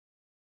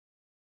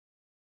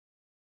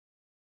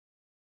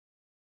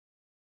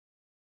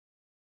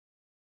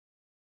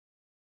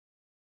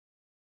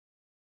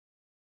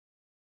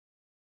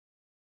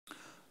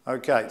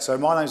Okay, so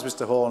my name is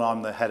Mr. Hall and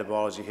I'm the Head of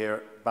Biology here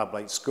at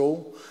Bablake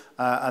School.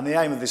 And the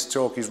aim of this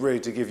talk is really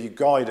to give you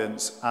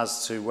guidance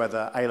as to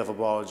whether A-level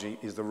biology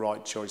is the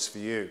right choice for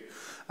you.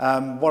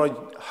 What I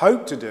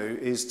hope to do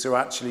is to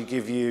actually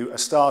give you a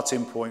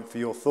starting point for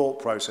your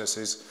thought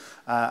processes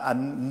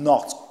and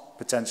not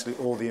potentially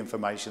all the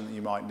information that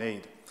you might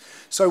need.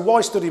 So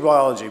why study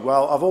biology?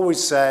 Well, I've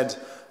always said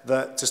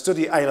that to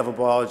study A-level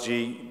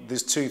biology,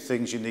 there's two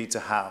things you need to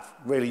have.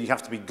 Really, you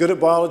have to be good at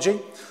biology.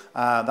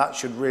 That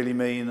should really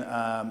mean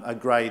a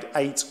grade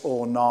 8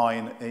 or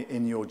 9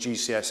 in your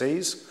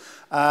GCSEs.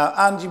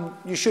 And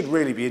you should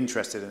really be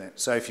interested in it.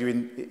 So if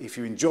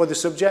you enjoy the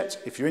subject,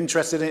 if you're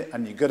interested in it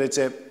and you're good at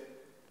it,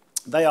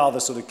 they are the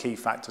sort of key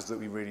factors that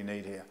we really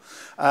need here.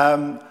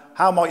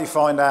 How might you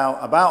find out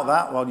about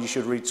that? Well, you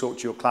should really talk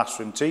to your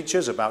classroom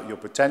teachers about your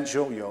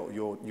potential,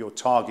 your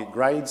target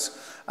grades.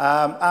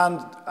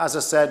 And as I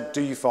said,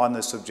 do you find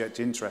the subject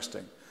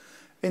interesting?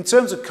 In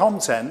terms of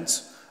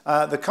content,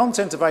 the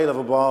content of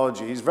A-level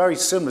biology is very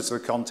similar to the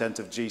content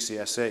of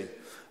GCSE.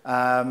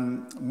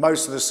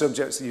 Most of the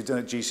subjects that you've done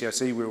at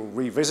GCSE we will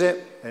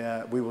revisit.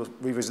 We will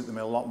revisit them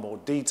in a lot more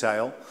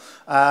detail.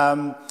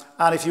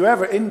 And if you're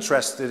ever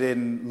interested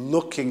in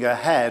looking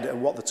ahead at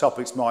what the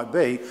topics might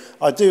be,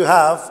 I do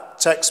have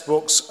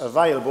textbooks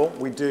available.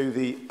 We do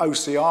the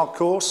OCR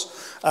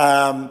course.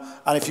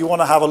 And if you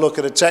want to have a look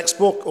at a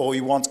textbook or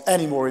you want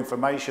any more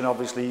information,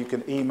 obviously you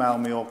can email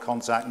me or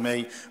contact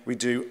me. We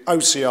do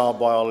OCR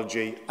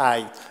Biology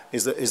A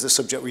is the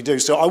subject we do.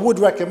 So I would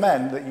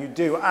recommend that you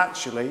do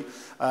actually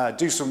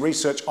do some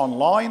research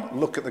online,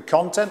 look at the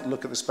content,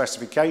 look at the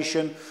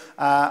specification,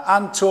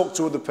 and talk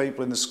to other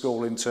people in the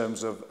school in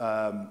terms of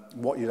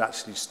what you'd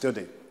actually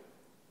study.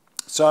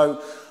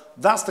 So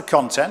that's the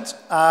content.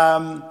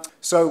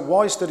 So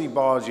why study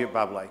biology at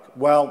Bablake?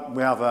 Well,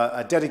 we have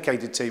a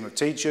dedicated team of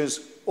teachers.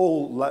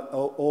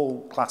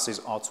 All classes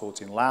are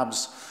taught in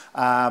labs,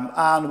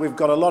 and we've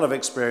got a lot of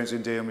experience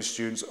in dealing with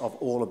students of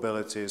all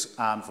abilities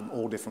and from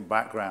all different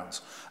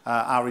backgrounds.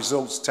 Our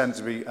results tend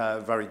to be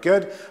very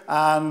good,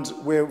 and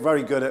we're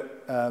very good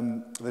at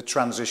the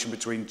transition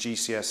between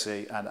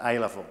GCSE and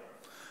A-level.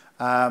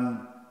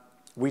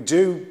 We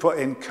do put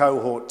in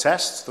cohort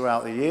tests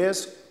throughout the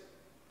years.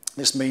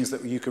 This means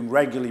that you can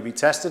regularly be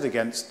tested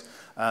against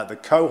the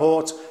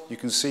cohort. You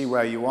can see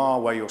where you are,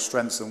 where your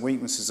strengths and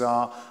weaknesses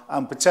are,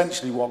 and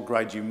potentially what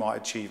grade you might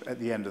achieve at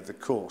the end of the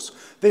course.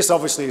 This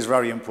obviously is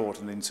very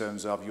important in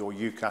terms of your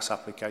UCAS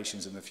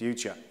applications in the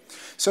future.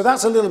 So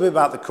that's a little bit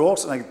about the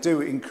course, and I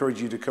do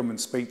encourage you to come and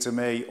speak to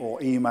me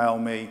or email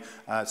me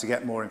to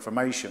get more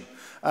information.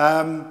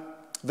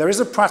 There is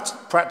a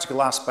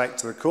practical aspect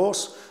to the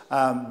course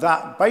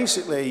that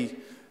basically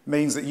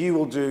means that you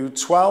will do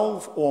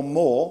 12 or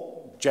more,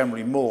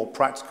 generally more,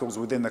 practicals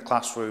within the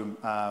classroom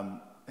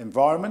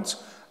environment.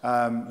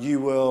 You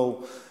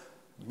will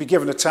be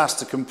given a task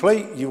to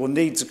complete. You will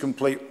need to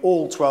complete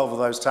all 12 of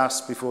those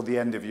tasks before the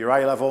end of your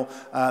A-level.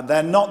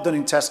 They're not done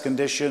in test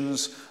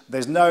conditions.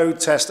 There's no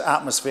test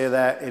atmosphere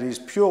there. It is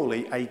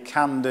purely a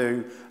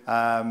can-do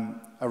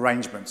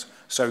arrangement.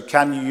 So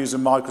can you use a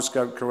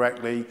microscope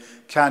correctly?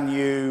 Can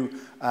you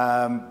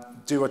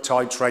do a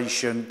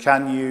titration?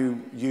 Can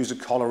you use a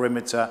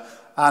colorimeter?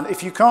 And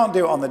if you can't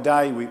do it on the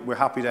day, we're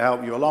happy to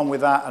help you along with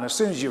that. And as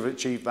soon as you've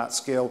achieved that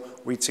skill,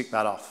 we tick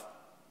that off.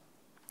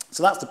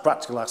 So that's the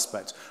practical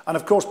aspect. And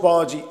of course,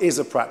 biology is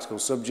a practical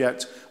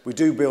subject. We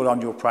do build on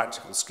your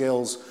practical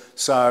skills.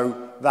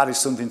 So that is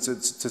something to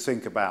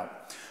think about.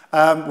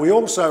 We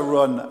also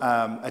run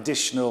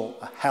additional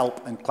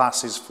help and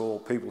classes for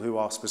people who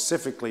are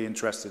specifically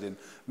interested in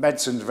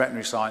medicine,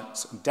 veterinary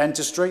science and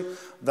dentistry.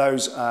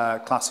 Those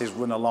classes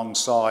run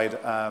alongside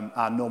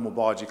our normal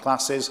biology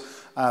classes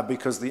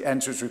because the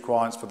entrance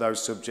requirements for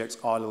those subjects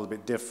are a little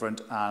bit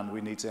different and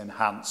we need to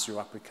enhance your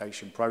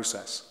application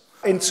process.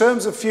 In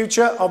terms of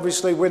future,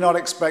 obviously we're not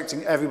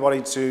expecting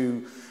everybody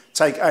to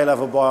take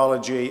A-level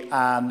biology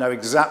and know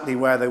exactly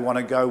where they want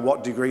to go,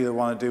 what degree they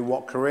want to do,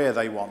 what career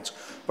they want.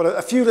 But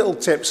a few little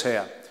tips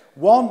here.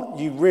 One,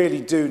 you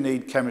really do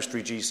need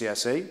chemistry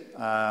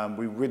GCSE.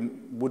 We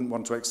wouldn't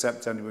want to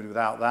accept anybody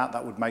without that.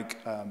 That would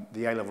make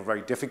the A-level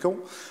very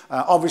difficult.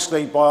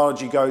 Obviously,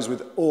 biology goes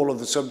with all of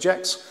the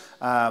subjects.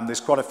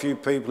 There's quite a few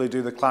people who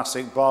do the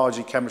classic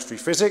biology, chemistry,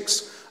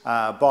 physics,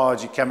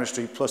 biology,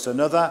 chemistry plus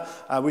another.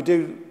 We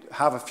do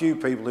have a few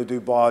people who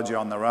do biology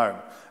on their own.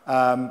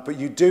 But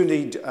you do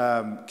need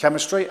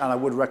chemistry, and I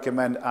would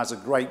recommend as a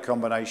great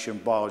combination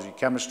biology,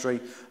 chemistry.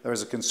 There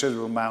is a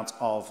considerable amount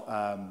of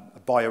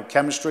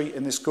biochemistry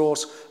in this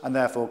course, and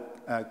therefore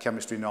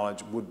chemistry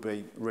knowledge would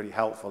be really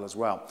helpful as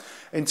well.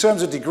 In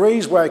terms of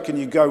degrees, where can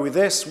you go with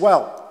this?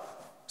 Well,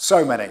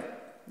 so many.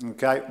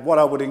 Okay, what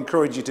I would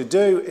encourage you to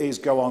do is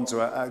go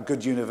onto a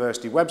good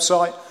university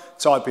website,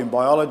 type in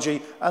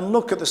biology, and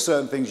look at the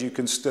certain things you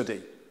can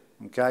study.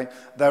 Okay,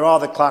 there are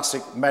the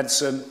classic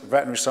medicine,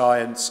 veterinary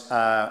science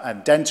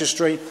and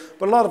dentistry,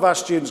 but a lot of our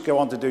students go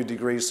on to do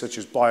degrees such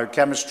as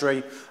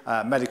biochemistry,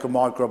 medical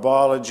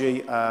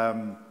microbiology,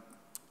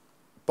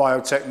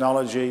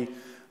 biotechnology,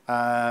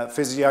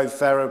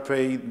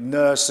 physiotherapy,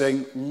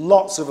 nursing,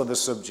 lots of other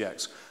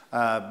subjects.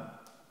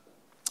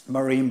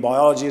 Marine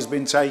biology has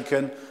been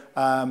taken.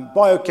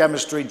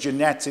 Biochemistry,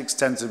 genetics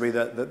tend to be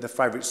the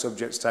favourite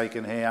subjects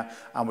taken here,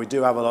 and we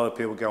do have a lot of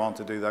people go on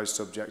to do those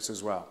subjects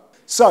as well.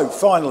 So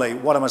finally,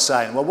 what am I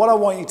saying? Well, what I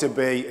want you to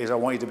be is I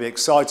want you to be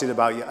excited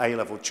about your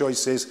A-level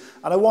choices,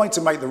 and I want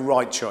you to make the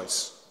right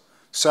choice.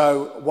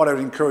 So what I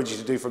would encourage you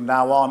to do from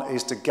now on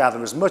is to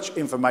gather as much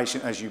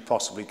information as you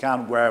possibly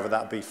can, wherever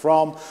that be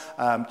from.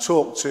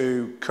 Talk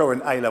to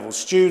current A-level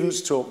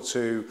students, talk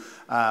to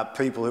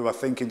people who are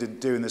thinking of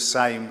doing the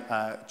same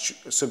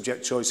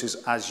subject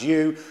choices as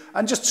you,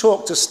 and just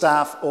talk to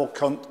staff or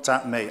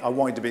contact me. I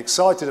want you to be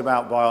excited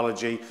about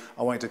biology.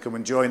 I want you to come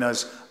and join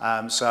us.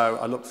 So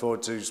I look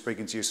forward to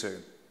speaking to you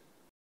soon.